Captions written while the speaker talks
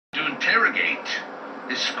interrogate,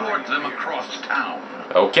 escort them across town.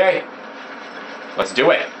 Okay. Let's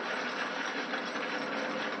do it.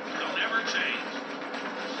 They'll never change.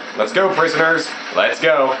 Let's go, prisoners. Let's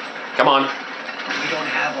go. Come on. We don't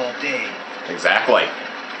have all day. Exactly.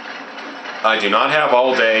 I do not have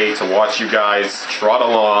all day to watch you guys trot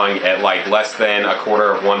along at like less than a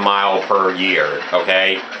quarter of 1 mile per year,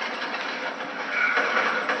 okay?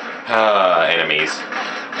 Enemies.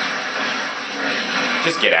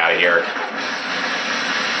 Just get out of here.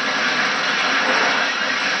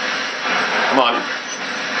 Come on.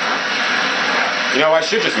 You know, I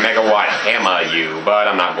should just megawatt hammer you, but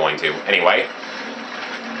I'm not going to. Anyway.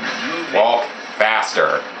 Walk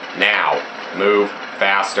faster. Now. Move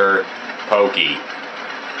faster. Pokey.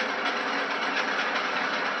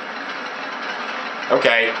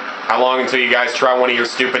 Okay. How long until you guys try one of your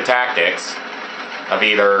stupid tactics of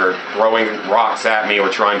either throwing rocks at me or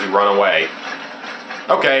trying to run away?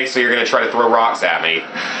 Okay, so you're going to try to throw rocks at me.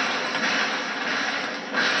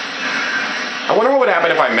 I wonder what would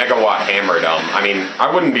happen if I megawatt hammered them. I mean, I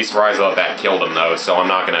wouldn't be surprised if that killed them, though, so I'm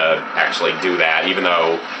not going to actually do that, even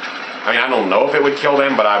though... I mean, I don't know if it would kill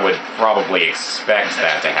them, but I would probably expect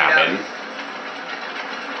that to happen.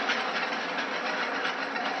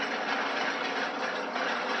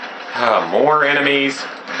 More enemies.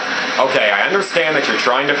 Okay, I understand that you're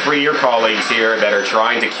trying to free your colleagues here that are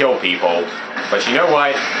trying to kill people, but you know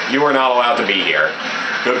what? You are not allowed to be here.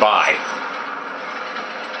 Goodbye.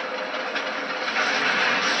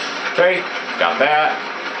 Okay, got that.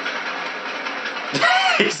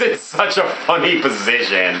 He's in such a funny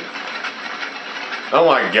position. Oh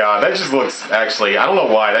my god, that just looks, actually, I don't know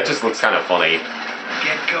why, that just looks kind of funny.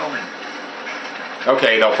 Get going.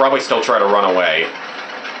 Okay, they'll probably still try to run away.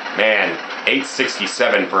 Man,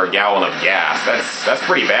 $8.67 for a gallon of gas. That's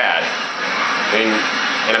pretty bad. I mean,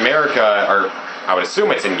 in America, or I would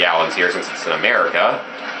assume it's in gallons here since it's in America.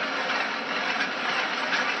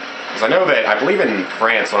 Because I know that, I believe in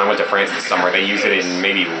France, when I went to France this summer, they use it in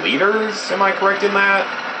maybe liters? Am I correct in that?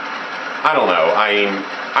 I don't know. I mean,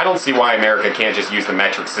 I don't see why America can't just use the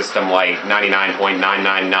metric system like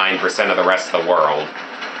 99.999% of the rest of the world.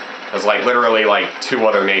 Because, like, literally, like, 2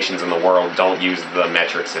 other nations in the world don't use the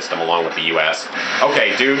metric system along with the U.S.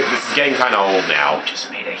 Okay, dude, this is getting kind of old now. Just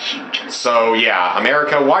made a huge mistake. So, yeah,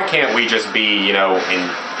 America, why can't we just be, you know, and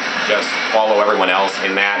just follow everyone else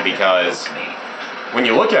in that? Because when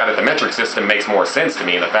you look at it, the metric system makes more sense to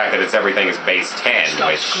me, and the fact that everything is base 10,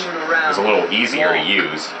 which is a little easier to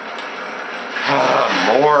use.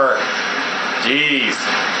 More. Jeez.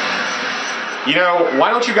 You know,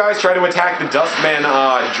 why don't you guys try to attack the Dustman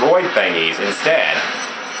droid thingies instead?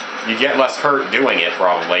 You get less hurt doing it,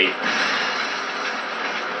 probably.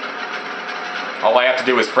 All I have to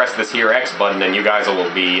do is press this here X button and you guys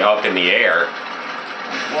will be up in the air.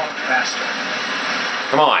 Walk faster.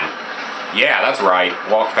 Come on. Yeah, that's right.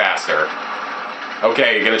 Walk faster.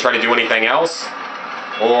 Okay, you gonna try to do anything else?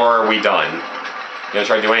 Or are we done? You gonna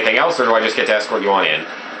try to do anything else, or do I just get to escort you on in?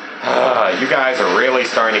 You guys are really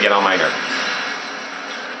starting to get on my nerves.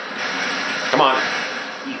 Come on.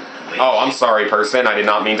 Oh, I'm sorry, person. I did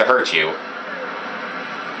not mean to hurt you.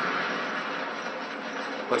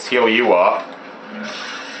 Let's heal you up.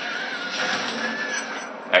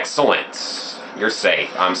 Excellent. You're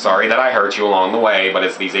safe. I'm sorry that I hurt you along the way, but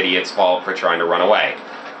it's these idiots' fault for trying to run away.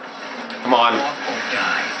 Come on. Walk or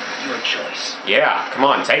die. Your choice. Yeah, come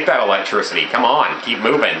on. Take that electricity. Come on. Keep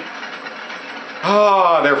moving.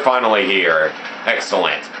 Ah, they're finally here.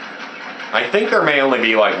 Excellent. I think there may only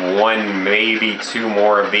be like 1, maybe 2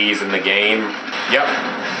 more of these in the game. Yep.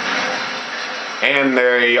 And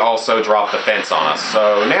they also dropped the fence on us.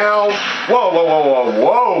 So now... Whoa, whoa, whoa, whoa,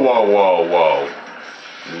 whoa, whoa, whoa, whoa.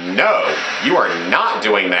 No, you are not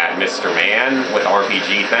doing that, Mr. Man with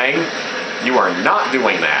RPG thing. You are not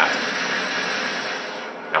doing that.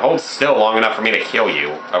 Now hold still long enough for me to kill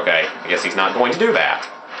you. Okay, I guess he's not going to do that.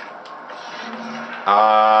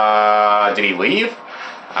 Did he leave?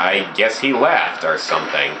 I guess he left or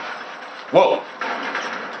something. Whoa!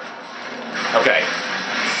 Okay.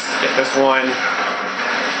 Let's get this one.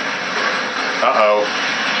 Uh-oh.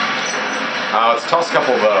 Let's toss a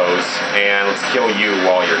couple of those, and let's kill you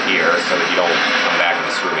while you're here so that you don't come back and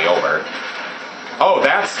screw me over. Oh,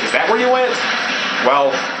 is that where you went?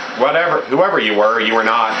 Well, whoever you were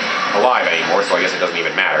not alive anymore, so I guess it doesn't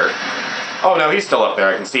even matter. Oh no, he's still up there.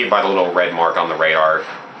 I can see it by the little red mark on the radar.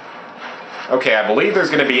 Okay, I believe there's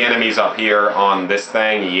going to be enemies up here on this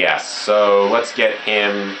thing. Yes, so let's get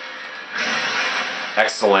him.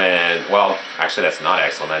 Excellent. Well, actually that's not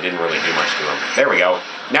excellent. I didn't really do much to him. There we go.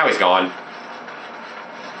 Now he's gone.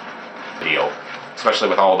 Deal. especially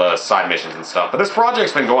with all the side missions and stuff. But this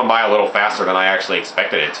project's been going by a little faster than I actually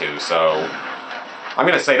expected it to, so I'm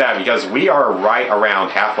going to say that because we are right around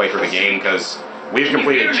halfway through the game, because we've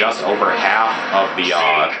completed just over half of the,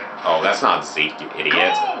 oh, that's not Zeke, you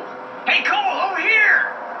idiot. Cole! Hey, Cole, over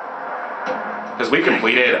here! Because we've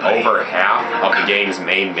completed over half of the game's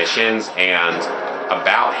main missions, and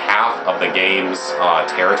about half of the game's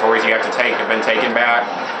territories you have to take have been taken back.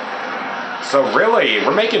 So really,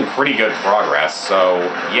 we're making pretty good progress. So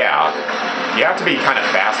yeah, you have to be kind of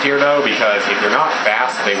fast here though, because if you're not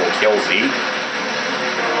fast, they will kill Zeke.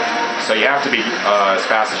 So you have to be as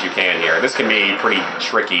fast as you can here. This can be pretty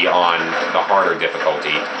tricky on the harder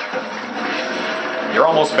difficulty. You're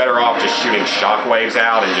almost better off just shooting shockwaves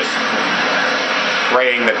out and just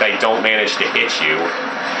praying that they don't manage to hit you.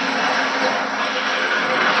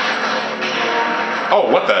 Oh,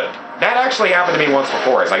 what the? That actually happened to me once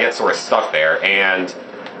before, as I get sort of stuck there, and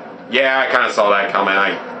yeah, I kind of saw that coming.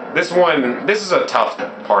 This is a tough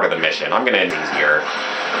part of the mission. I'm gonna end these here.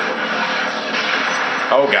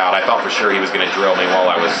 Oh god, I thought for sure he was gonna drill me while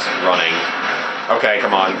I was running. Okay,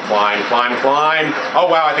 come on, climb, climb, climb. Oh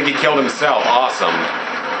wow, I think he killed himself. Awesome.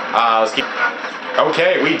 Let's keep.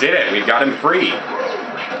 Okay, we did it. We've got him free.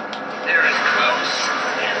 There is close.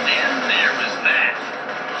 And then there was that.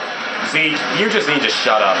 See, you just need to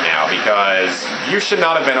shut up now, because you should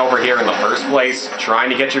not have been over here in the first place trying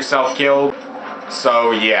to get yourself killed.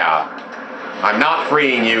 So yeah, I'm not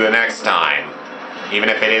freeing you the next time, even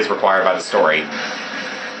if it is required by the story.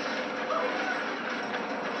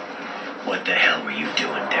 What the hell were you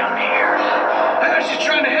doing down here? I was just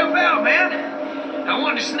trying to help out, man. I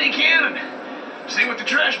wanted to sneak in and see what the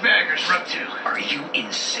trash baggers are up to. Are you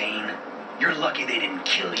insane? You're lucky they didn't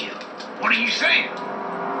kill you. What are you saying?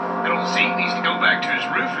 That old Zeke needs to go back to his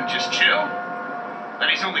roof and just chill? That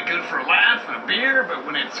he's only good for a laugh and a beer, but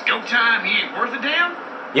when it's go time, he ain't worth a damn?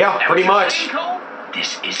 Yeah, That pretty what you're much. saying, Cole?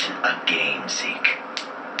 This isn't a game, Zeke.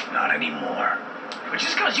 Not anymore. But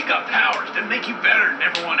just because you got powers doesn't make you better than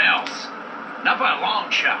everyone else. Not by a long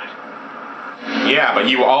shot. Yeah, but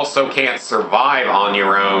you also can't survive on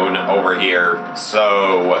your own over here,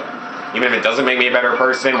 so even if it doesn't make me a better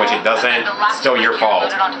person, which it doesn't, it's still your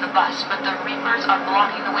fault. Onto the bus, but the Reapers are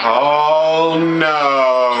blocking the way. Oh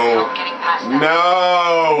no!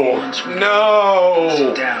 No! Sit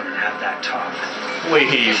No! down and have that talk.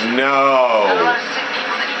 Please, Got a no! lot of sick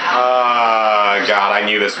people that need help. God, I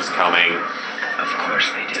knew this was coming. Of course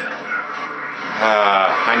they do.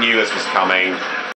 I knew this was coming.